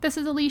This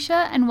is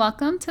Alicia, and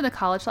welcome to the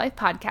College Life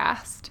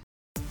Podcast.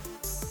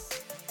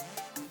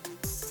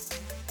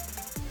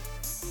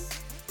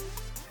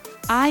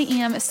 I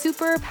am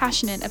super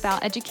passionate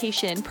about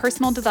education,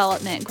 personal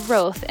development,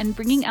 growth, and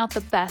bringing out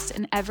the best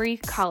in every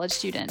college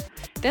student.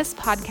 This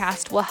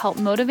podcast will help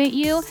motivate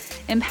you,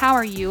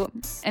 empower you,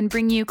 and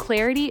bring you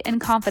clarity and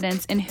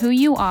confidence in who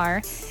you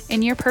are,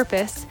 in your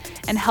purpose,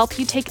 and help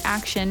you take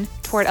action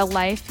toward a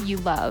life you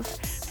love.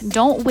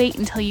 Don't wait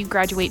until you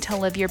graduate to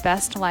live your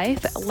best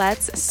life.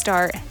 Let's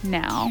start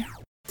now.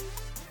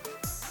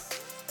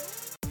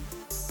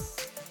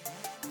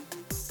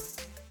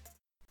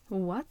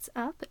 What's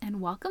up,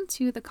 and welcome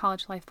to the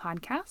College Life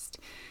Podcast.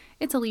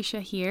 It's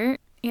Alicia here,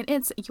 and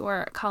it's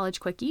your college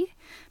quickie.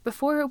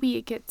 Before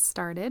we get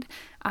started,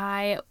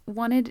 I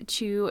wanted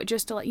to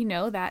just let you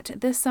know that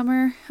this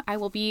summer I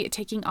will be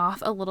taking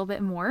off a little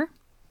bit more.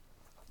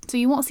 So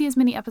you won't see as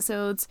many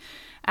episodes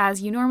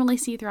as you normally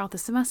see throughout the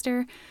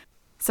semester.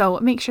 So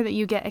make sure that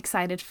you get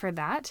excited for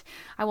that.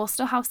 I will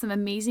still have some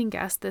amazing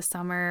guests this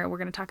summer. We're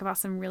going to talk about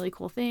some really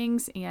cool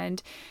things,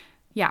 and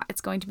yeah,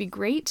 it's going to be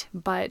great.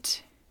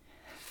 But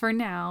for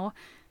now,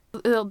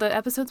 the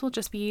episodes will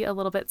just be a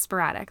little bit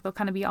sporadic. They'll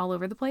kind of be all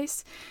over the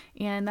place,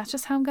 and that's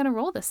just how I'm going to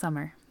roll this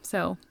summer.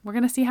 So we're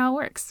going to see how it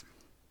works.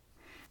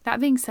 That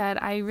being said,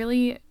 I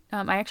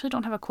actually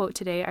don't have a quote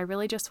today. I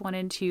really just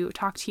wanted to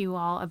talk to you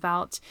all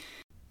about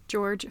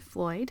George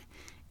Floyd.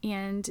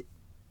 And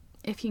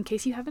in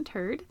case you haven't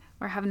heard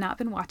or have not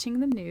been watching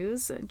the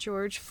news,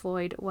 George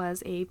Floyd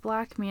was a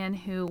Black man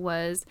who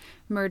was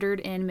murdered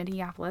in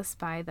Minneapolis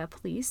by the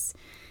police.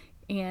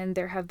 And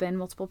there have been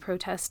multiple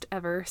protests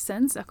ever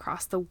since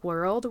across the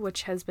world,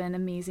 which has been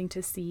amazing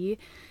to see.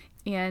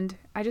 And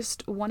I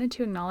just wanted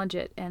to acknowledge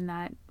it, and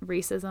that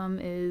racism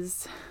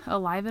is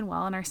alive and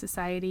well in our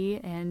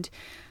society. And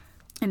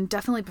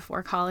definitely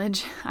before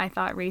college, I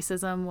thought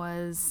racism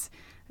was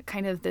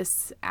kind of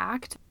this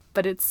act.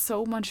 But it's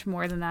so much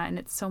more than that, and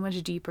it's so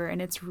much deeper, and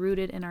it's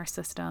rooted in our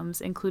systems,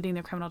 including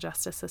the criminal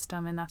justice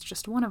system, and that's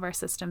just one of our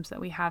systems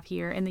that we have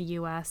here in the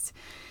U.S.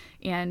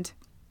 And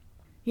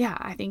yeah,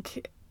 I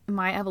think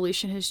my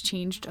evolution has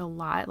changed a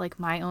lot. Like,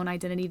 my own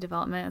identity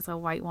development as a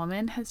white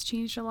woman has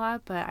changed a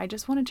lot, but I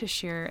just wanted to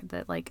share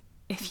that, like,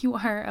 if you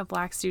are a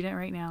Black student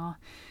right now,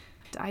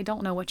 I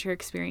don't know what you're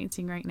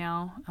experiencing right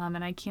now,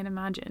 and I can't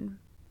imagine.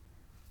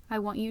 I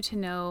want you to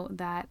know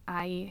that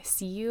I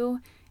see you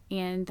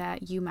and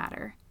that you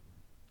matter.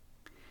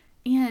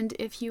 And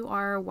if you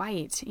are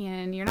white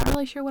and you're not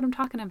really sure what I'm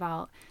talking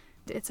about,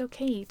 it's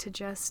okay to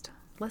just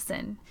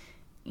listen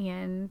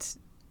and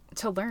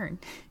to learn.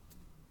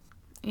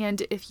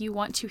 And if you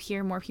want to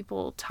hear more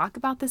people talk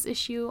about this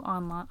issue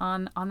on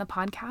the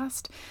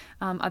podcast,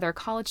 other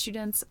college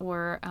students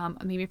or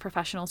maybe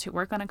professionals who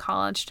work on a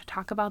college to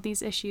talk about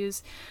these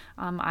issues,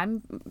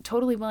 I'm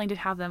totally willing to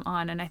have them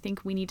on. And I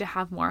think we need to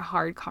have more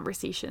hard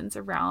conversations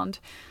around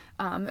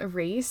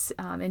race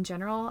in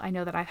general. I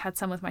know that I've had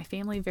some with my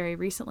family very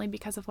recently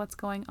because of what's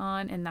going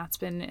on, and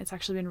it's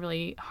actually been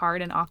really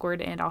hard and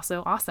awkward and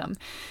also awesome.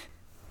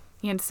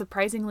 And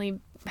surprisingly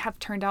have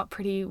turned out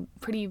pretty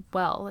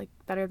well, like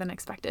better than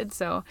expected.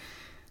 So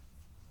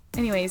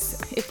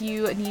anyways, if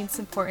you need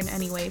support in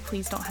any way,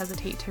 please don't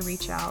hesitate to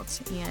reach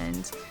out.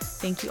 And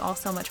thank you all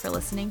so much for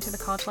listening to the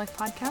College Life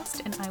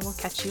Podcast, and I will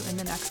catch you in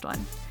the next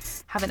one.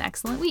 Have an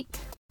excellent week.